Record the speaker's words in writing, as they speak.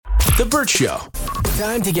The Burt Show.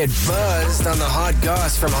 Time to get buzzed on the hot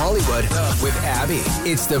goss from Hollywood with Abby.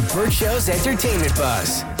 It's the Burt Show's entertainment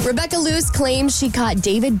buzz. Rebecca Luce claims she caught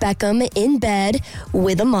David Beckham in bed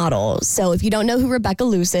with a model. So if you don't know who Rebecca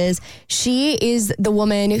Luce is, she is the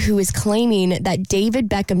woman who is claiming that David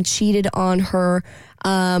Beckham cheated on her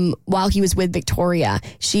while he was with Victoria.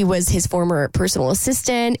 She was his former personal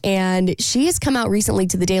assistant, and she has come out recently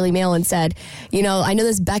to the Daily Mail and said, you know, I know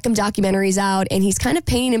this Beckham documentary's out, and he's kind of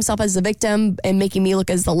painting himself as the victim and making me look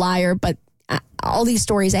as the liar, but all these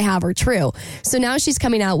stories I have are true. So now she's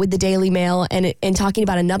coming out with the Daily Mail and talking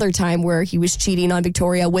about another time where he was cheating on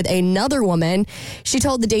Victoria with another woman. She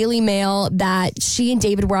told the Daily Mail that she and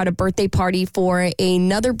David were at a birthday party for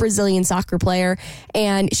another Brazilian soccer player,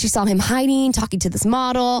 and she saw him hiding, talking to this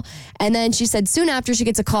model. And then she said soon after she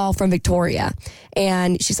gets a call from Victoria,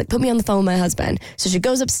 and she's like, put me on the phone with my husband. So she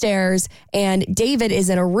goes upstairs, and David is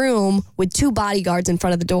in a room with two bodyguards in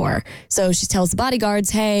front of the door. So she tells the bodyguards,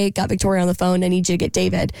 hey, got Victoria on the phone, I need you to get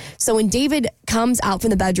David. So when David comes out from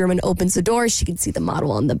the bedroom and opens the door, she can see the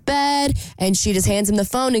model on the bed, and she just hands him the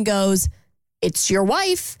phone and goes, it's your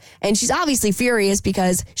wife. And she's obviously furious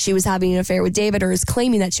because she was having an affair with David, or is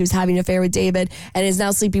claiming that she was having an affair with David, and is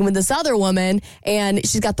now sleeping with this other woman, and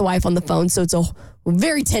she's got the wife on the phone. So it's a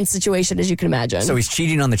very tense situation, as you can imagine. So he's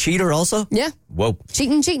cheating on the cheater also? Yeah. Whoa.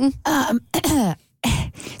 Cheating.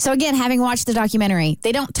 So again, having watched the documentary,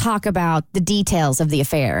 they don't talk about the details of the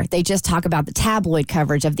affair. They just talk about the tabloid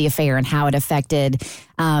coverage of the affair and how it affected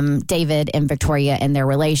David and Victoria and their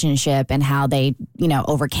relationship and how they,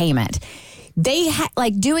 overcame it. They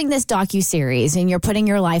like doing this docuseries, and you're putting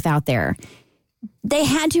your life out there. They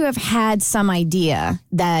had to have had some idea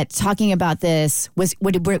that talking about this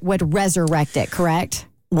would resurrect it, correct?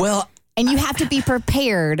 Well, and you have to be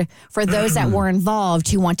prepared for those that were involved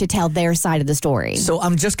who want to tell their side of the story. So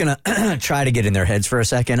I'm just going to try to get in their heads for a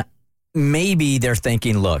second. Maybe they're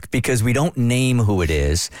thinking, look, because we don't name who it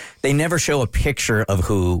is, they never show a picture of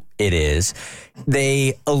who it is.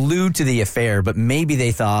 They allude to the affair, but maybe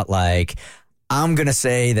they thought, like, I'm going to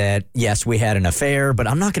say that, yes, we had an affair, but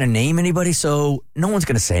I'm not going to name anybody, so no one's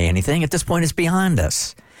going to say anything. At this point, it's behind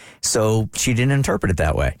us. So she didn't interpret it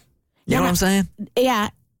that way. You know what I'm saying? Yeah.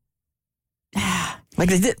 Like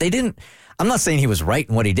they didn't. I'm not saying he was right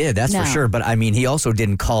in what he did. That's for sure. But I mean, he also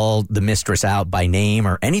didn't call the mistress out by name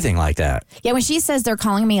or anything like that. Yeah. When she says they're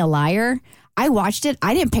calling me a liar, I watched it.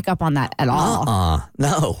 I didn't pick up on that at all.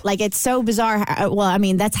 No. Like, it's so bizarre. Well, I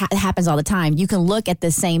mean, it happens all the time. You can look at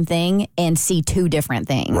the same thing and see two different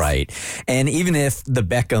things. Right. And even if the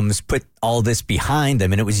Beckhams put all this behind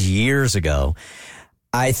them, and it was years ago,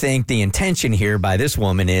 I think the intention here by this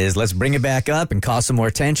woman is, let's bring it back up and cause some more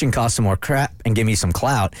attention, cause some more crap, and give me some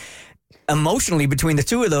clout. Emotionally, between the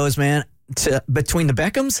two of those, man, between the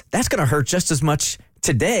Beckhams, that's going to hurt just as much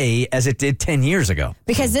today as it did 10 years ago.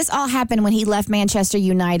 Because this all happened when he left Manchester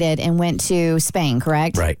United and went to Spain,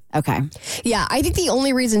 correct? Right. Okay. Yeah, I think the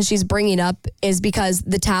only reason she's bringing up is because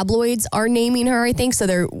the tabloids are naming her, I think. So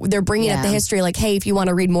they're bringing up the history, like, hey, if you want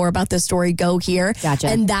to read more about this story, go here. Gotcha.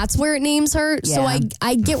 And that's where it names her. Yeah. So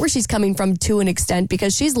I get where she's coming from to an extent,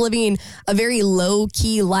 because she's living a very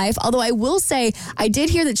low-key life. Although I will say, I did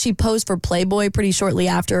hear that she posed for Playboy pretty shortly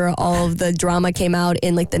after all of the drama came out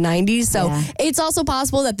in like the 90s. So it's also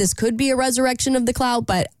possible that this could be a resurrection of the clout.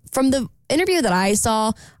 But from the interview that I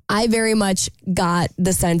saw, I very much got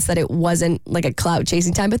the sense that it wasn't like a clout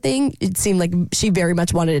chasing type of thing. It seemed like she very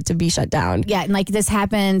much wanted it to be shut down. Yeah, and like this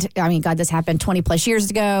happened, this happened 20 plus years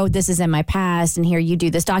ago. This is in my past, and here you do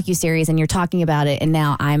this docuseries and you're talking about it, and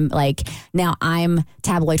now I'm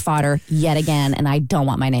tabloid fodder yet again, and I don't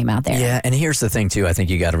want my name out there. Yeah, and here's the thing too, I think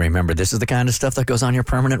you got to remember, this is the kind of stuff that goes on your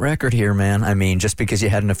permanent record here, man. I mean, just because you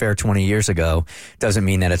had an affair 20 years ago doesn't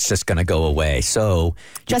mean that it's just going to go away. So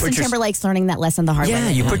Justin Timberlake's learning that lesson the hard way. Yeah,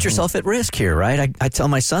 you put yourself at risk here, right? I tell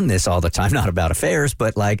my son this all the time, not about affairs,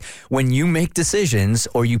 but like when you make decisions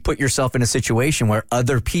or you put yourself in a situation where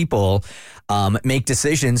other people make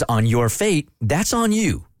decisions on your fate, that's on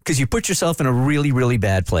you, because you put yourself in a really, really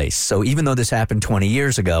bad place. So even though this happened 20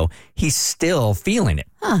 years ago, he's still feeling it.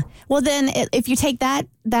 Well, then if you take that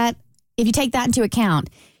into account,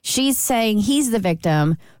 she's saying he's the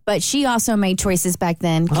victim, but she also made choices back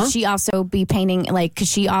then. Could she also be could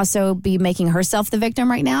she also be making herself the victim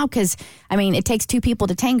right now? Because, I mean, it takes two people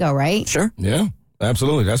to tango, right? Sure. Yeah,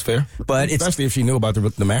 absolutely. That's fair. But especially if she knew about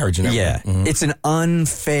the marriage and everything. Yeah. It's an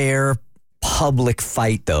unfair public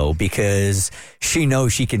fight, though, because she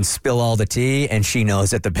knows she can spill all the tea, and she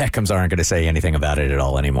knows that the Beckhams aren't going to say anything about it at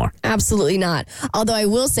all anymore. Absolutely not. Although I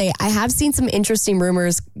will say, I have seen some interesting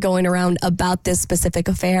rumors going around about this specific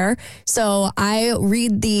affair. So I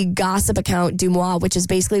read the gossip account Dumois, which is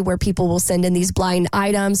basically where people will send in these blind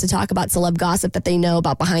items to talk about celeb gossip that they know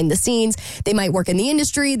about behind the scenes. They might work in the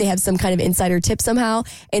industry. They have some kind of insider tip somehow.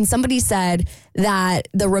 And somebody said that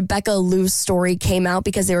the Rebecca Luce story came out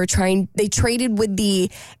because they traded with the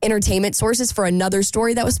entertainment sources for another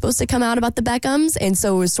story that was supposed to come out about the Beckhams. And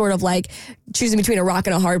so it was sort of like choosing between a rock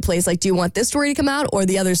and a hard place. Like, do you want this story to come out or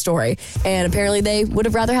the other story? And apparently they would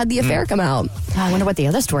have rather had the affair come out. I wonder what the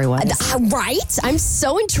other story was. Right? I'm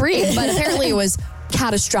so intrigued. But apparently it was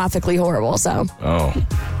catastrophically horrible. So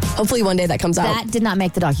hopefully one day that comes out. That did not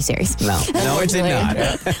make the docuseries. No, it did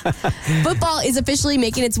not. Football is officially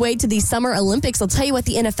making its way to the Summer Olympics. I'll tell you what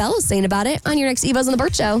the NFL is saying about it on your next eBuzz on The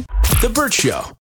Burt Show. The Burt Show.